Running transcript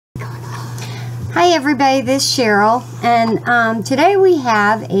Hi everybody, this is Cheryl, and today we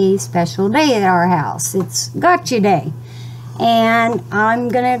have a special day at our house. It's Gotcha Day, and I'm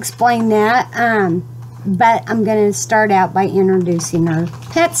going to explain that, but I'm going to start out by introducing our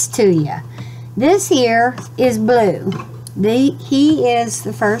pets to you. This here is Blue. He is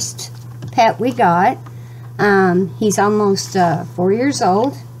the first pet we got. He's almost 4 years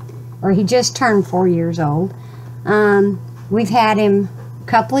old, or he just turned 4 years old. We've had him a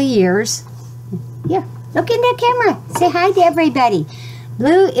couple of years. Yeah, look in the camera. Say hi to everybody.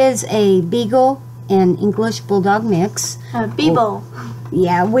 Blue is a Beagle and English Bulldog mix. Beagle.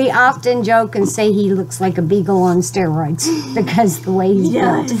 Yeah, we often joke and say he looks like a beagle on steroids because the way he's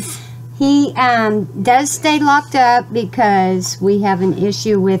built. He does stay locked up because we have an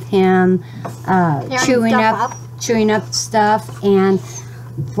issue with him chewing up stuff, and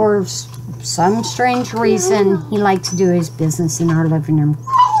for some strange reason he likes to do his business in our living room.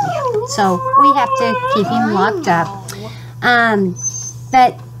 So we have to keep him locked up.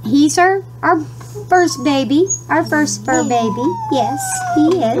 But he's our first baby, our first fur baby. Yes,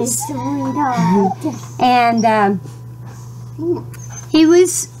 he is. And he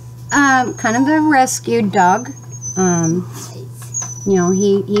was kind of a rescued dog. You know,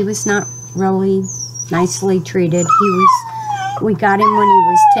 he was not really nicely treated. We got him when he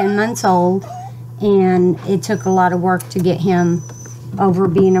was 10 months old, and it took a lot of work to get him over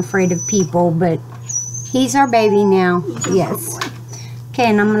being afraid of people, but he's our baby now. Yes. Okay,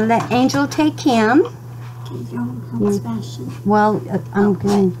 and I'm going to let Angel take him. Okay, you Sebastian. Well, I'm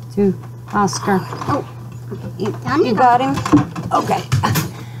going to Oscar. Oh, you got him? Okay.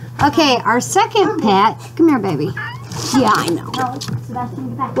 Okay, our second pet, come here, baby. Yeah, I know. No, Sebastian,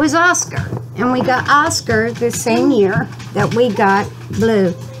 get back. Was Oscar. And we got Oscar the same year that we got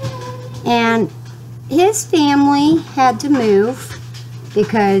Blue. And his family had to move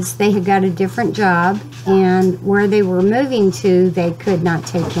because they had got a different job, and where they were moving to, they could not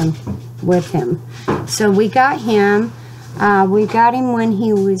take him with him. So we got him. We got him when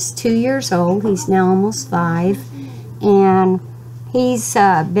he was 2 years old. He's now almost 5. And he's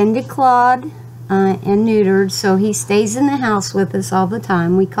been declawed and neutered, so he stays in the house with us all the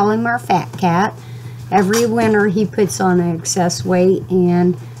time. We call him our fat cat. Every winter he puts on excess weight,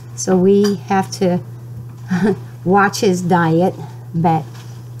 and so we have to watch his diet. But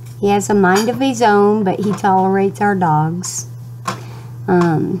he has a mind of his own, but he tolerates our dogs.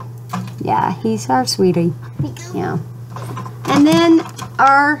 Yeah, he's our sweetie. Yeah. And then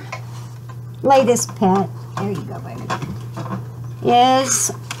our latest pet, there you go, baby,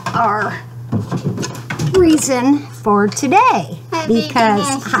 is our reason for today.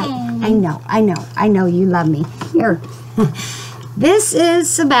 Because, I know you love me. Here. This is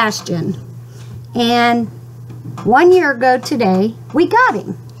Sebastian. And 1 year ago today, we got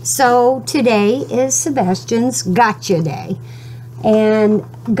him. So today is Sebastian's Gotcha Day. And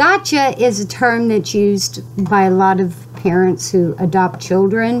gotcha is a term that's used by a lot of parents who adopt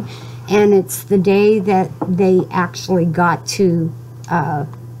children. And it's the day that they actually got to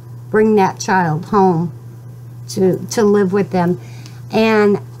bring that child home to live with them.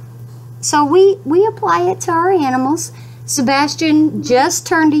 And so we apply it to our animals. Sebastian just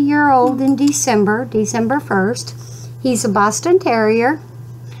turned 1 year old in December 1st. He's a Boston Terrier,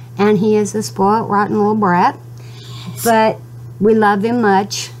 and he is a spoiled, rotten little brat. But we love him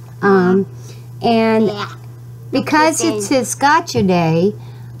much. And because it's his Gotcha Day,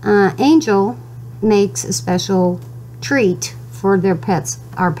 Angel makes a special treat for their pets,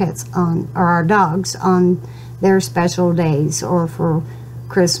 our dogs on their special days, or for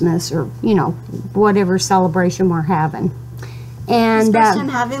Christmas, or whatever celebration we're having. And the first time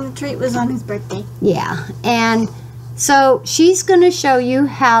having the treat was on his birthday. Yeah, and so she's going to show you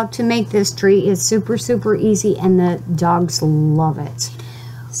how to make this treat. It's super easy, and the dogs love it.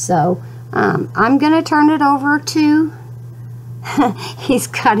 So I'm going to turn it over to he's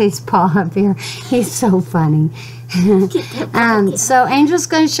got his paw up there. He's so funny. So Angel's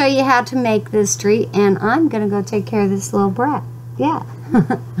going to show you how to make this treat, and I'm going to go take care of this little brat. Yeah.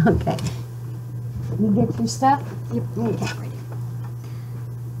 Okay. You get your stuff? Yep. Okay.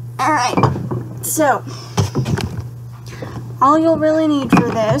 Alright. So, all you'll really need for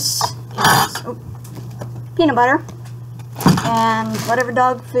this is peanut butter and whatever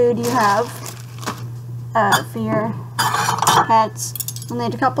dog food you have for your pets. You'll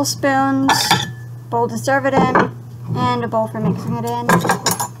need a couple spoons, a bowl to serve it in, and a bowl for mixing it in,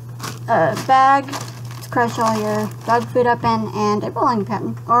 a bag to crush all your dog food up in, and a rolling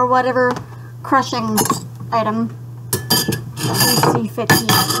pin, or whatever crushing item that you see fit to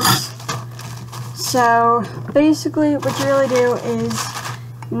use. So basically what you really do is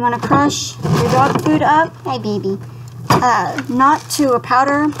You want to crush your dog food up. Hey, baby. Not to a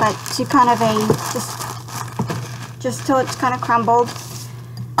powder, but to kind of a, just till it's kind of crumbled.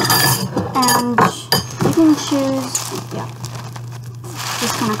 And you can choose, yeah,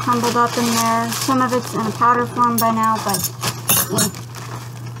 just kind of crumbled up in there. Some of it's in a powder form by now, but what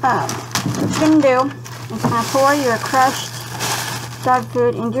you're going to do is kind of pour your crushed dog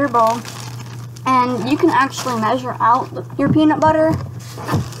food into your bowl. And you can actually measure out your peanut butter.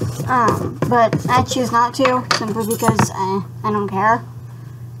 But I choose not to, simply because I don't care.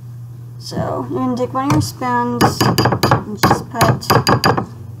 So you're going to take one of your spoons and just put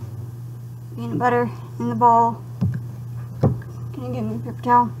peanut butter in the bowl. Can you give me a paper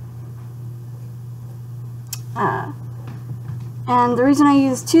towel? And the reason I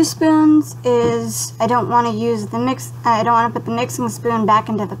use 2 spoons is I don't want to use the mix. I don't want to put the mixing spoon back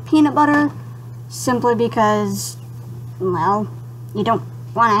into the peanut butter, simply because, well, you don't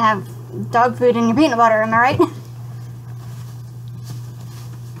want to have dog food in your peanut butter, am I right?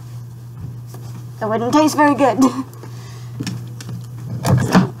 That wouldn't taste very good.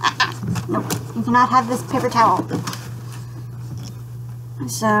 Nope, you cannot have this paper towel.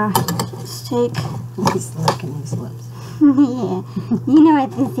 So, let's take... He's licking his lips. Yeah, you know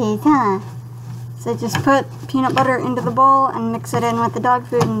what this is, huh? So just put peanut butter into the bowl and mix it in with the dog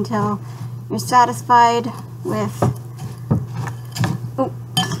food until you're satisfied with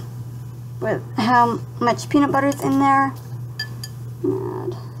how much peanut butter is in there.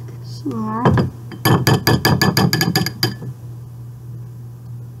 Add some more.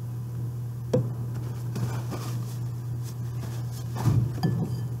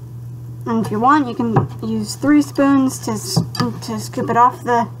 And if you want, you can use 3 spoons to scoop it off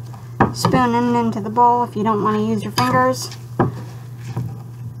the spoon and into the bowl if you don't want to use your fingers.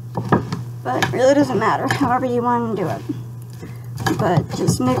 But it really doesn't matter, however you want to do it. But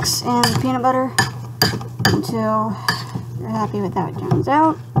just mix in the peanut butter until you're happy with how it turns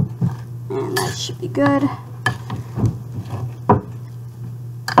out. And that should be good.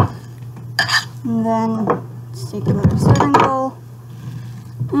 And then let's take a little serving bowl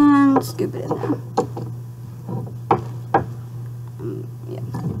and scoop it in there. Yeah.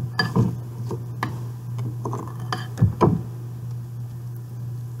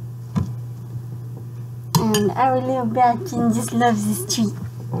 And our little Sebastian just loves this treat.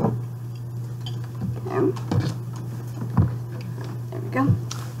 There we go.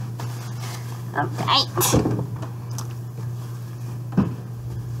 Alright.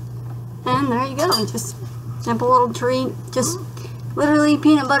 And there you go. Just simple little treat. Just literally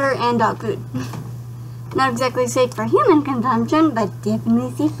peanut butter and dog food. Not exactly safe for human consumption, but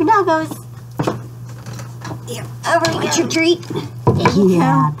definitely safe for doggos. Here, over with your treat.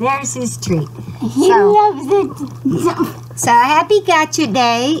 Yeah, there's his treat. He loves it. So happy Gotcha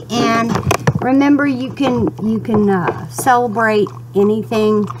Day, and remember you can celebrate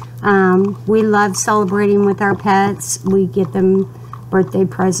anything. We love celebrating with our pets. We get them birthday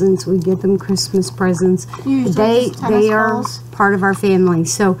presents. We get them Christmas presents. They are part of our family.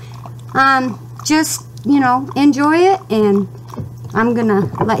 So just enjoy it, and I'm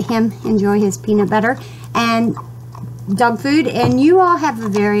gonna let him enjoy his peanut butter and dog food, and you all have a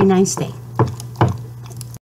very nice day.